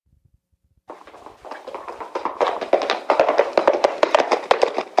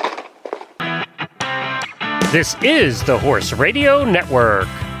This is the Horse Radio Network.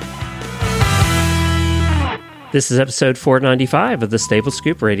 This is episode 495 of the Stable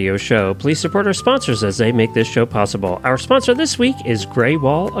Scoop Radio Show. Please support our sponsors as they make this show possible. Our sponsor this week is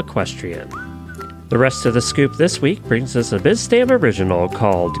Graywall Equestrian. The rest of the scoop this week brings us a BizStam original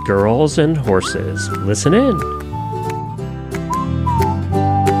called Girls and Horses. Listen in.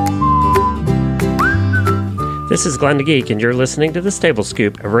 This is Glenn the Geek, and you're listening to the Stable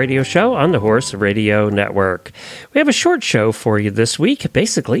Scoop, a radio show on the Horse Radio Network. We have a short show for you this week.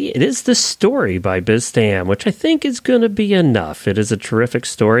 Basically, it is The Story by BizStam, which I think is going to be enough. It is a terrific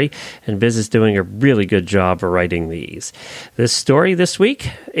story, and Biz is doing a really good job of writing these. This story this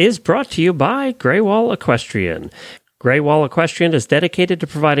week is brought to you by Graywall Equestrian. Graywall Equestrian is dedicated to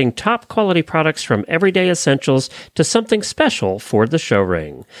providing top-quality products from everyday essentials to something special for the show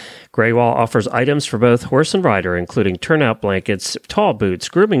ring. Graywall offers items for both horse and rider, including turnout blankets, tall boots,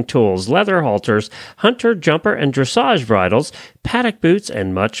 grooming tools, leather halters, hunter, jumper, and dressage bridles, paddock boots,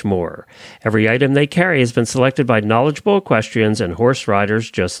 and much more. Every item they carry has been selected by knowledgeable equestrians and horse riders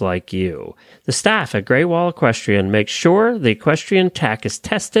just like you. The staff at Graywall Equestrian makes sure the equestrian tack is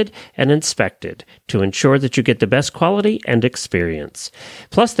tested and inspected to ensure that you get the best quality and experience.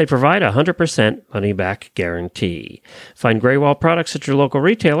 Plus, they provide a 100% money-back guarantee. Find Graywall products at your local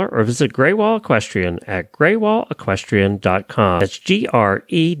retailer or visit Graywall Equestrian at graywallequestrian.com. That's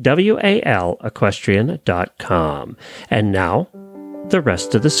Grewal equestrian.com. And now, the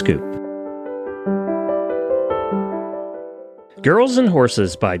rest of the scoop. Girls and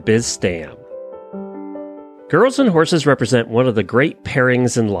Horses by BizStam. Girls and horses represent one of the great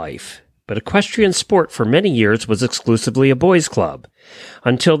pairings in life, but equestrian sport for many years was exclusively a boys' club.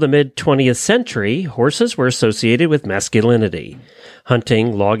 Until the mid-20th century, horses were associated with masculinity.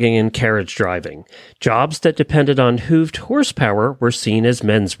 Hunting, logging, and carriage driving. Jobs that depended on hooved horsepower were seen as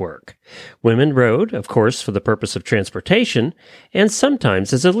men's work. Women rode, of course, for the purpose of transportation, and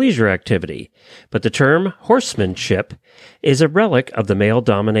sometimes as a leisure activity. But the term horsemanship is a relic of the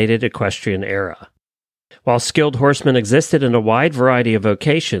male-dominated equestrian era. While skilled horsemen existed in a wide variety of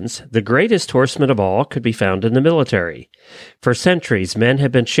vocations, the greatest horsemen of all could be found in the military. For centuries, men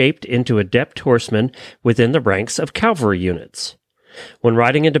have been shaped into adept horsemen within the ranks of cavalry units. When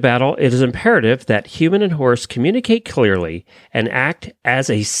riding into battle, it is imperative that human and horse communicate clearly and act as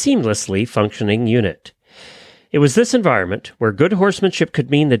a seamlessly functioning unit. It was this environment, where good horsemanship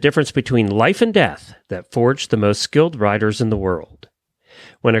could mean the difference between life and death, that forged the most skilled riders in the world.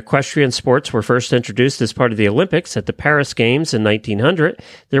 When equestrian sports were first introduced as part of the Olympics at the Paris Games in 1900,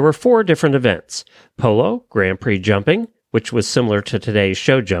 there were 4 different events: polo, Grand Prix jumping, which was similar to today's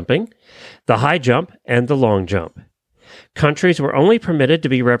show jumping, the high jump, and the long jump. Countries were only permitted to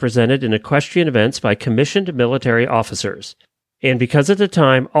be represented in equestrian events by commissioned military officers. And because at the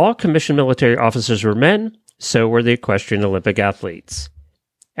time all commissioned military officers were men, so were the equestrian Olympic athletes.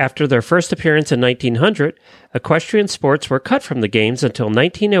 After their first appearance in 1900, equestrian sports were cut from the games until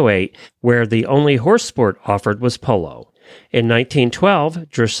 1908, where the only horse sport offered was polo. In 1912,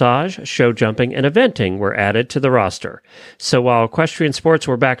 dressage, show jumping, and eventing were added to the roster. So while equestrian sports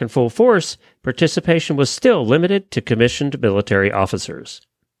were back in full force, participation was still limited to commissioned military officers.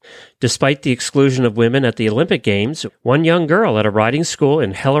 Despite the exclusion of women at the Olympic Games, one young girl at a riding school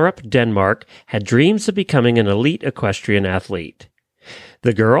in Hellerup, Denmark, had dreams of becoming an elite equestrian athlete.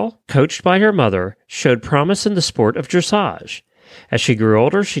 The girl, coached by her mother, showed promise in the sport of dressage. As she grew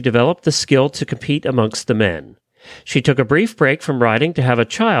older, she developed the skill to compete amongst the men. She took a brief break from riding to have a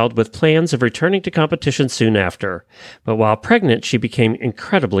child with plans of returning to competition soon after, but while pregnant, she became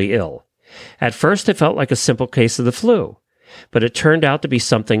incredibly ill. At first, it felt like a simple case of the flu, but it turned out to be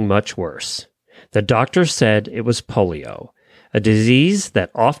something much worse. The doctors said it was polio, a disease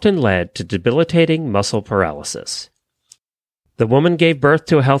that often led to debilitating muscle paralysis. The woman gave birth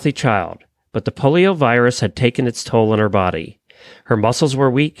to a healthy child, but the polio virus had taken its toll on her body. Her muscles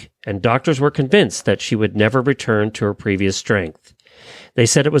were weak, and doctors were convinced that she would never return to her previous strength. They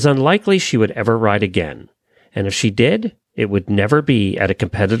said it was unlikely she would ever ride again, and if she did, it would never be at a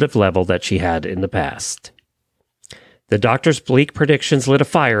competitive level that she had in the past. The doctor's bleak predictions lit a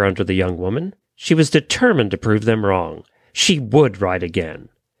fire under the young woman. She was determined to prove them wrong. She would ride again.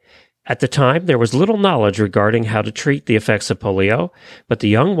 At the time, there was little knowledge regarding how to treat the effects of polio, but the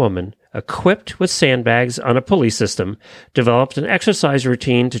young woman, equipped with sandbags on a pulley system, developed an exercise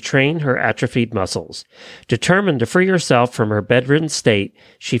routine to train her atrophied muscles. Determined to free herself from her bedridden state,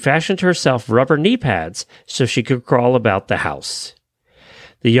 she fashioned herself rubber knee pads so she could crawl about the house.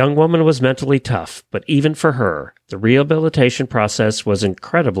 The young woman was mentally tough, but even for her, the rehabilitation process was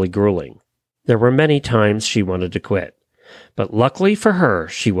incredibly grueling. There were many times she wanted to quit. But luckily for her,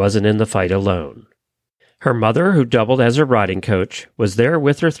 she wasn't in the fight alone. Her mother, who doubled as her riding coach, was there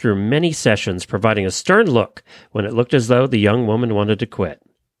with her through many sessions, providing a stern look when it looked as though the young woman wanted to quit.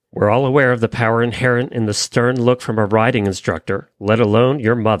 We're all aware of the power inherent in the stern look from a riding instructor, let alone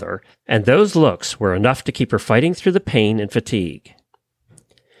your mother, and those looks were enough to keep her fighting through the pain and fatigue.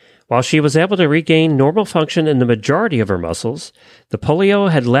 While she was able to regain normal function in the majority of her muscles, the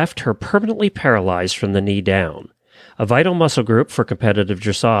polio had left her permanently paralyzed from the knee down, a vital muscle group for competitive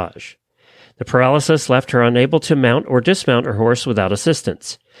dressage. The paralysis left her unable to mount or dismount her horse without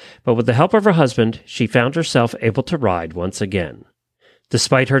assistance, but with the help of her husband, she found herself able to ride once again.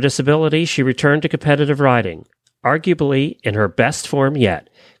 Despite her disability, she returned to competitive riding, arguably in her best form yet,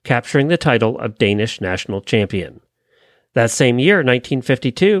 capturing the title of Danish national champion. That same year,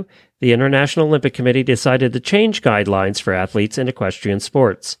 1952, the International Olympic Committee decided to change guidelines for athletes in equestrian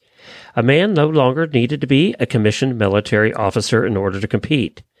sports. A man no longer needed to be a commissioned military officer in order to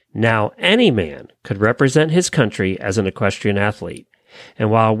compete. Now any man could represent his country as an equestrian athlete. And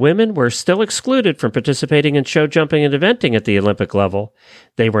while women were still excluded from participating in show jumping and eventing at the Olympic level,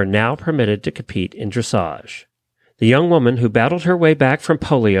 they were now permitted to compete in dressage. The young woman who battled her way back from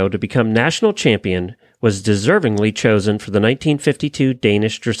polio to become national champion was deservingly chosen for the 1952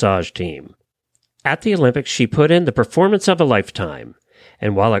 Danish dressage team. At the Olympics, she put in the performance of a lifetime,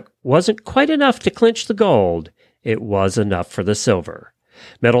 and while it wasn't quite enough to clinch the gold, it was enough for the silver.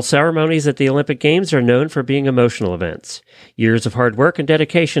 Medal ceremonies at the Olympic Games are known for being emotional events. Years of hard work and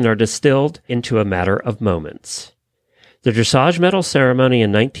dedication are distilled into a matter of moments. The dressage medal ceremony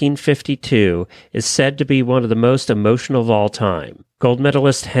in 1952 is said to be one of the most emotional of all time. Gold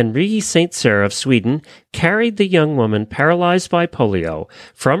medalist Henri Saint-Cyr of Sweden carried the young woman paralyzed by polio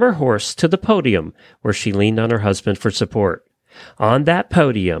from her horse to the podium where she leaned on her husband for support. On that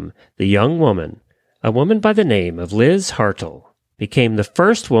podium, the young woman, a woman by the name of Liz Hartl, became the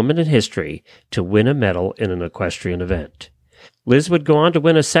first woman in history to win a medal in an equestrian event. Liz would go on to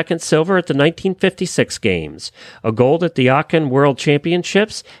win a second silver at the 1956 Games, a gold at the Aachen World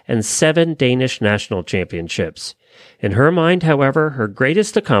Championships, and 7 Danish national championships. In her mind, however, her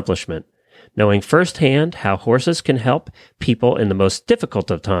greatest accomplishment, knowing firsthand how horses can help people in the most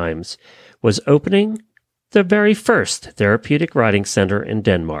difficult of times, was opening the very first therapeutic riding center in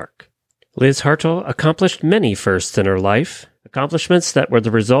Denmark. Liz Hartl accomplished many firsts in her life, accomplishments that were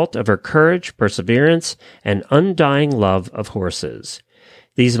the result of her courage, perseverance, and undying love of horses.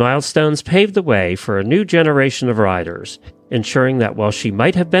 These milestones paved the way for a new generation of riders, ensuring that while she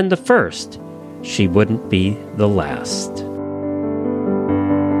might have been the first, she wouldn't be the last.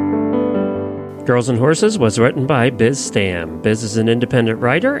 Girls and Horses was written by Biz Stam. Biz is an independent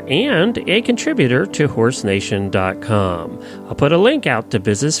writer and a contributor to HorseNation.com. I'll put a link out to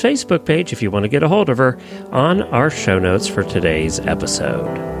Biz's Facebook page if you want to get a hold of her on our show notes for today's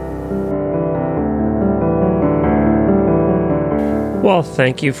episode. Well,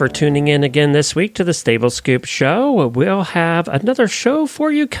 thank you for tuning in again this week to the Stable Scoop Show. We'll have another show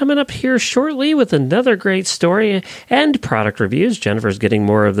for you coming up here shortly with another great story and product reviews. Jennifer's getting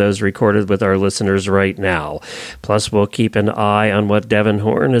more of those recorded with our listeners right now. Plus, we'll keep an eye on what Devin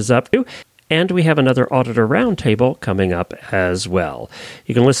Horn is up to. And we have another Auditor Roundtable coming up as well.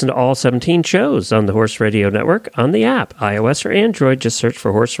 You can listen to all 17 shows on the Horse Radio Network on the app, iOS or Android. Just search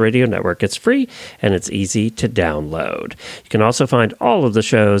for Horse Radio Network. It's free and it's easy to download. You can also find all of the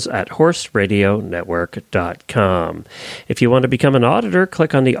shows at horseradionetwork.com. If you want to become an auditor,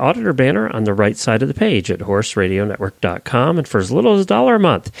 click on the auditor banner on the right side of the page at horseradionetwork.com. And for as little as $1 a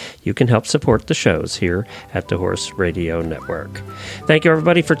month, you can help support the shows here at the Horse Radio Network. Thank you,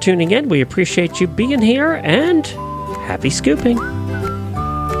 everybody, for tuning in. We appreciate you being here, and happy scooping.